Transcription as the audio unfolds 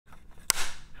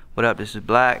What up, this is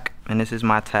Black, and this is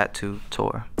my tattoo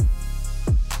tour.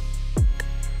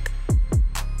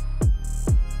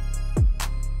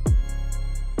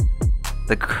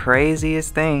 The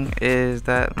craziest thing is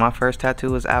that my first tattoo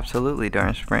was absolutely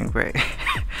during spring break.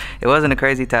 It wasn't a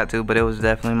crazy tattoo, but it was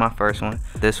definitely my first one.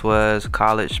 This was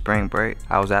college spring break.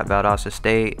 I was at Valdosta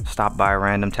State, stopped by a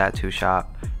random tattoo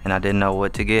shop, and I didn't know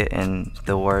what to get, and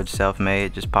the word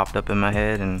self-made just popped up in my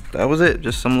head, and that was it.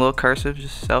 Just some little cursive,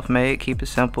 just self-made, keep it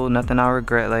simple, nothing I'll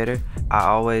regret later. I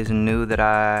always knew that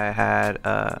I had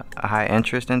a high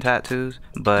interest in tattoos,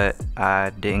 but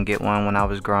I didn't get one when I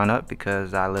was growing up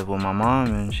because I lived with my mom,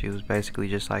 and she was basically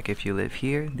just like, if you live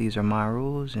here, these are my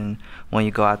rules, and when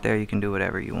you go out there, you can do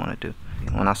whatever you want to do.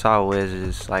 When I saw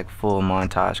Wiz's like full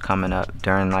montage coming up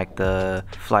during like the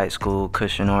flight school,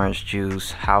 cushion orange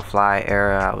juice, how fly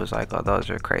era, I was like, oh, those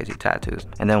are crazy tattoos.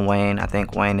 And then Wayne, I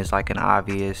think Wayne is like an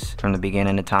obvious, from the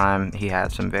beginning of time, he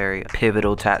had some very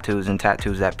pivotal tattoos and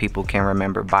tattoos that people can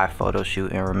remember by photo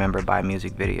shoot and remember by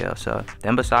music video. So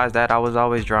then besides that, I was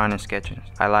always drawing and sketching.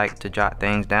 I like to jot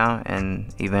things down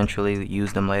and eventually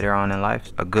use them later on in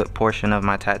life. A good portion of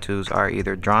my tattoos are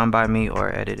either drawn by me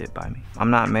or edited by me.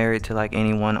 I'm not married to like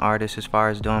any one artist as far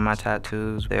as doing my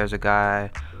tattoos. There's a guy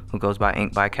who goes by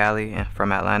Ink by Cali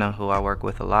from Atlanta who I work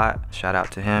with a lot. Shout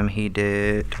out to him. He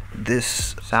did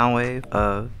this sound wave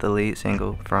of the lead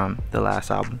single from the last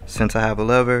album. Since I Have a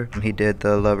Lover, he did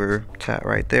the lover tat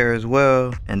right there as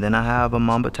well. And then I have a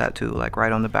Mamba tattoo like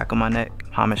right on the back of my neck.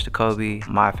 Homage to Kobe,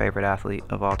 my favorite athlete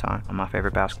of all time, my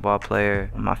favorite basketball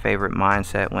player. My favorite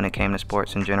mindset when it came to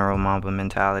sports in general, Mamba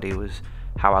mentality, was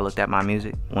how I looked at my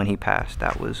music. When he passed,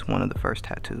 that was one of the first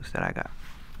tattoos that I got.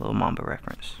 A little Mamba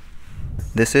reference.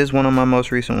 This is one of my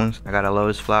most recent ones. I got a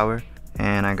lotus flower,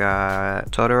 and I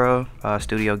got Totoro.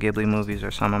 Studio Ghibli movies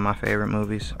are some of my favorite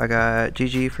movies. I got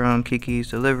Gigi from Kiki's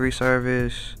Delivery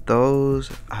Service. Those,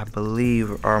 I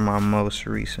believe, are my most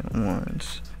recent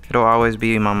ones. It'll always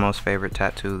be my most favorite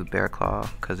tattoo, the bear claw,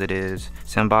 because it is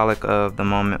symbolic of the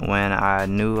moment when I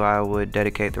knew I would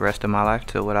dedicate the rest of my life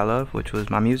to what I love, which was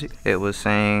my music. It was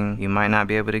saying, you might not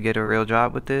be able to get a real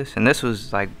job with this. And this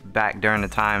was like back during the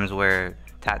times where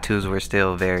tattoos were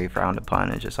still very frowned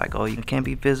upon. It's just like, oh, you can't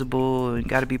be visible, you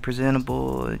gotta be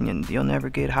presentable, and you'll never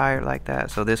get hired like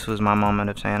that. So this was my moment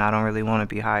of saying, I don't really want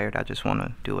to be hired, I just want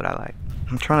to do what I like.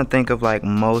 I'm trying to think of like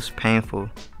most painful.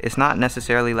 It's not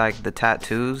necessarily like the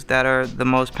tattoos that are the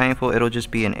most painful, it'll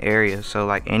just be an area. So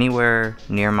like anywhere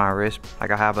near my wrist,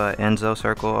 like I have a Enzo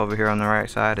circle over here on the right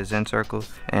side, a Zen circle,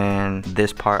 and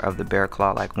this part of the bear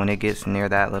claw, like when it gets near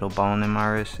that little bone in my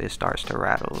wrist, it starts to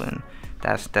rattle, and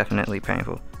that's definitely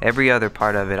painful. Every other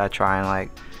part of it, I try and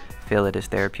like feel it as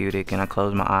therapeutic, and I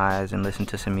close my eyes and listen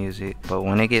to some music. But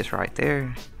when it gets right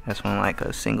there, that's when like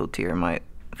a single tear might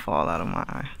fall out of my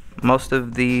eye. Most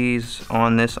of these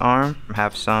on this arm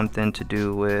have something to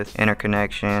do with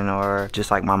interconnection or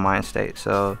just like my mind state.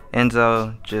 So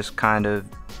Enzo, just kind of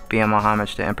being my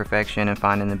homage to imperfection and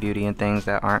finding the beauty in things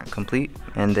that aren't complete.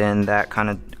 And then that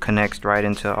kind of connects right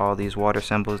into all these water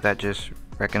symbols that just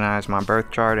recognize my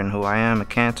birth chart and who I am, a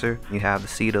Cancer. You have the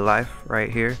seed of life right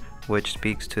here, which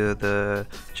speaks to the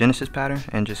Genesis pattern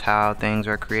and just how things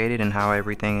are created and how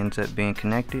everything ends up being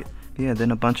connected. Yeah,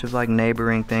 then a bunch of like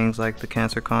neighboring things like the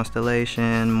Cancer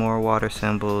constellation, more water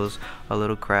symbols, a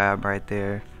little crab right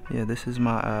there. Yeah, this is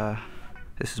my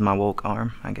woke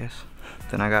arm, I guess.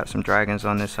 Then I got some dragons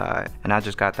on this side, and I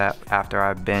just got that after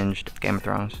I binged Game of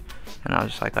Thrones. And I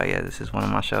was just like, oh yeah, this is one of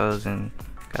my shows, and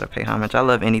gotta pay homage. I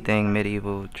love anything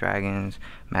medieval, dragons,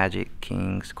 magic,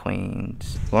 kings,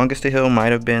 queens. Longest to heal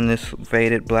might have been this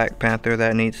faded Black Panther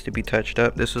that needs to be touched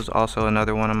up. This was also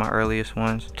another one of my earliest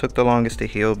ones. Took the longest to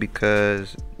heal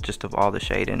because just of all the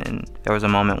shading, and there was a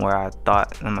moment where I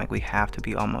thought, I'm like, we have to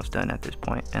be almost done at this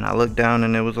point. And I looked down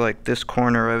and it was like this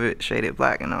corner of it shaded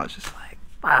black, and I was just like,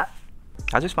 what?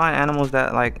 I just find animals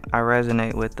that like I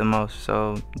resonate with the most.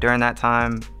 So during that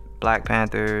time, Black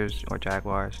Panthers or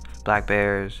jaguars, black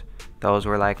bears, those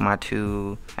were like my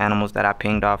two animals that I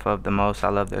pinged off of the most. I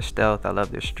love their stealth, I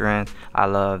love their strength, I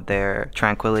love their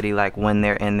tranquility, like when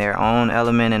they're in their own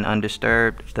element and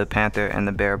undisturbed. The panther and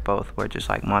the bear both were just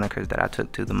like monikers that I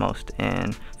took to the most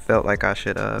and felt like I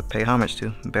should pay homage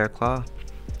to. Bear claw,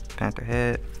 panther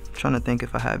head. Trying to think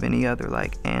if I have any other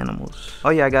like animals. Oh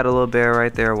yeah, I got a little bear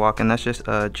right there walking. That's just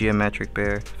a geometric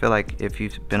bear. I feel like if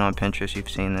you've been on Pinterest, you've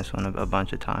seen this one a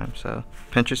bunch of times. So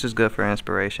Pinterest is good for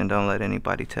inspiration. Don't let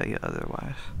anybody tell you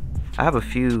otherwise. I have a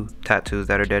few tattoos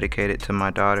that are dedicated to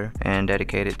my daughter and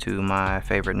dedicated to my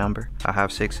favorite number. I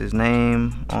have 6's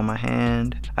name on my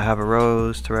hand. I have a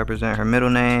rose to represent her middle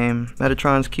name.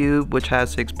 Metatron's cube, which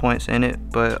has 6 points in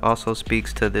it, but also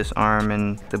speaks to this arm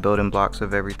and the building blocks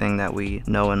of everything that we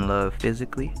know and love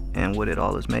physically and what it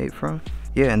all is made from.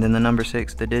 Yeah, and then the number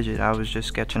 6, the digit, I was just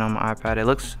sketching on my iPad. It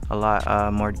looks a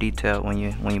lot more detailed when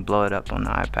you blow it up on the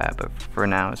iPad, but for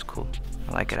now it's cool.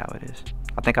 I like it how it is.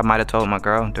 I think I might have told my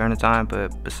girl during the time,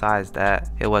 but besides that,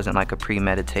 it wasn't like a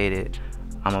premeditated,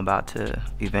 I'm about to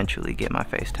eventually get my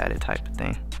face tatted type of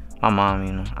thing. My mom,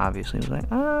 you know, obviously was like,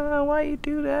 why you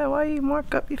do that? Why you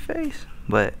mark up your face?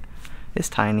 But it's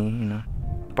tiny, you know.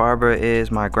 Barber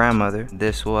is my grandmother.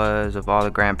 This was, of all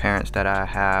the grandparents that I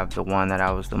have, the one that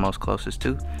I was the most closest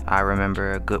to. I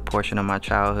remember a good portion of my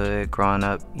childhood growing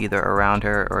up either around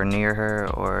her or near her,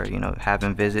 or, you know,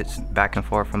 having visits back and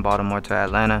forth from Baltimore to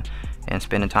Atlanta and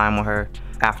spending time with her.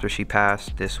 After she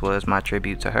passed, this was my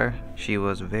tribute to her. She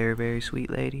was a very, very sweet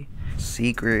lady.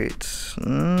 Secrets,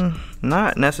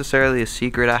 not necessarily a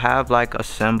secret. I have like a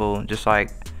symbol, just like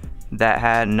that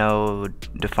had no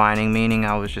defining meaning.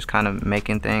 I was just kind of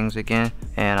making things again,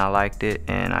 and I liked it,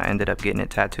 and I ended up getting it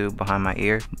tattooed behind my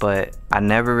ear. But I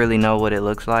never really know what it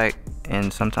looks like,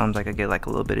 and sometimes like I get like a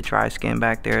little bit of dry skin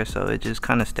back there, so it just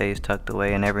kind of stays tucked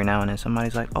away. And every now and then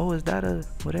somebody's like, oh, is that a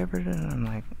whatever? And I'm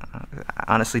like, I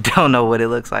honestly don't know what it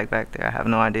looks like back there. I have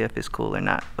no idea if it's cool or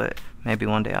not, but maybe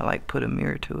one day I'll like put a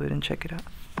mirror to it and check it out.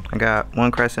 I got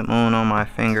one crescent moon on my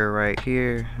finger right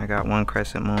here. I got one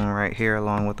crescent moon right here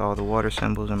along with all the water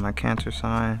symbols and my Cancer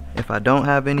sign. If I don't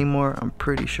have any more, I'm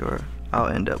pretty sure I'll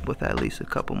end up with at least a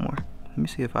couple more. Let me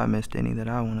see if I missed any that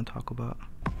I want to talk about.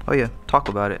 Oh yeah, talk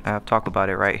about it. I have talk about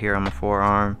it right here on my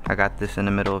forearm. I got this in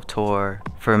the middle of tour.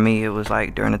 For me, it was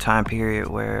like during a time period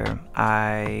where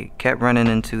I kept running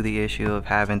into the issue of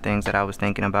having things that I was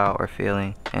thinking about or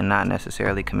feeling and not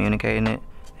necessarily communicating it.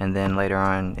 And then later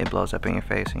on, it blows up in your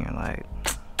face and you're like,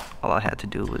 all I had to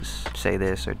do was say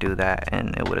this or do that,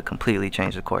 and it would have completely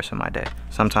changed the course of my day.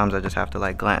 Sometimes I just have to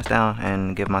like glance down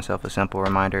and give myself a simple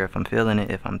reminder if I'm feeling it,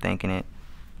 if I'm thinking it,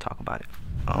 talk about it.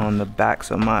 On the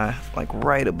backs of my, like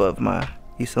right above my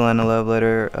East Atlanta Love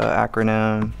Letter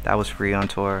acronym, that was free on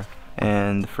tour.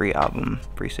 And the free album,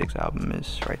 free 6 album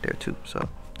is right there too, so.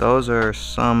 Those are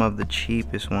some of the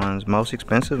cheapest ones. Most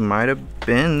expensive might have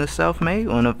been the self-made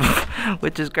one,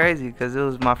 which is crazy because it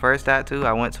was my first tattoo.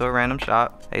 I went to a random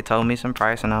shop. They told me some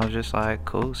price and I was just like,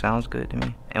 cool, sounds good to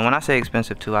me. And when I say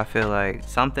expensive too, I feel like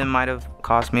something might have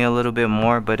cost me a little bit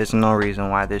more, but it's no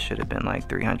reason why this should have been like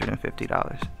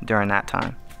 $350 during that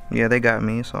time. Yeah, they got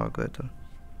me. It's all good though.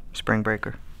 Spring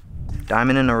Breaker.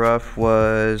 Diamond in the Rough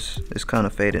was, it's kind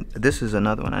of faded. This is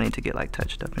another one I need to get like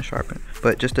touched up and sharpened.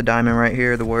 But just a diamond right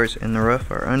here, the words in the rough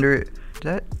are under it.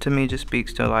 That to me just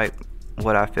speaks to like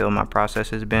what I feel my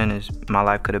process has been. Is my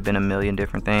life could have been a million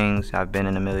different things. I've been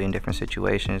in a million different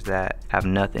situations that have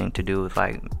nothing to do with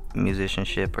like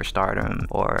musicianship or stardom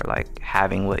or like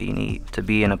having what you need. To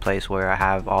be in a place where I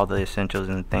have all the essentials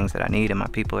and things that I need and my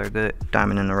people are good.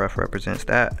 Diamond in the Rough represents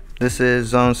that. This is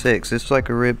Zone 6. It's like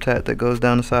a rib tat that goes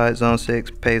down the side. Zone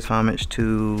 6 pays homage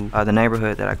to the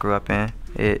neighborhood that I grew up in.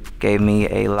 It gave me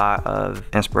a lot of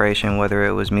inspiration, whether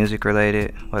it was music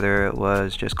related, whether it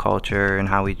was just culture and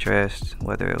how we dressed,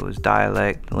 whether it was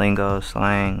dialect, lingo,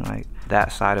 slang. Like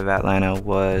that side of Atlanta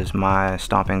was my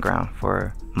stomping ground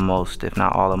for most, if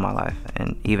not all of my life.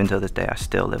 And even to this day, I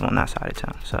still live on that side of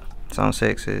town. So Zone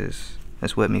 6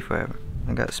 it's with me forever.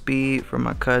 I got Speed from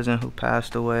my cousin who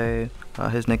passed away.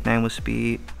 His nickname was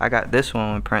Speed. I got this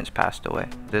one when Prince passed away.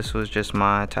 This was just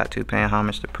my tattoo paying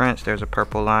homage to Prince. There's a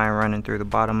purple line running through the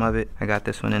bottom of it. I got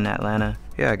this one in Atlanta.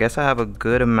 Yeah, I guess I have a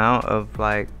good amount of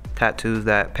like tattoos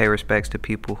that pay respects to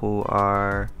people who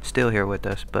are still here with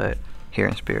us, but here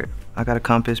in spirit. I got a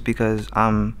compass because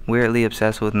I'm weirdly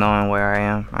obsessed with knowing where I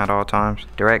am at all times.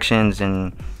 Directions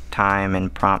and time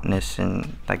and promptness,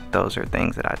 and like those are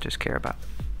things that I just care about.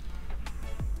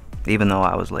 Even though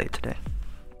I was late today.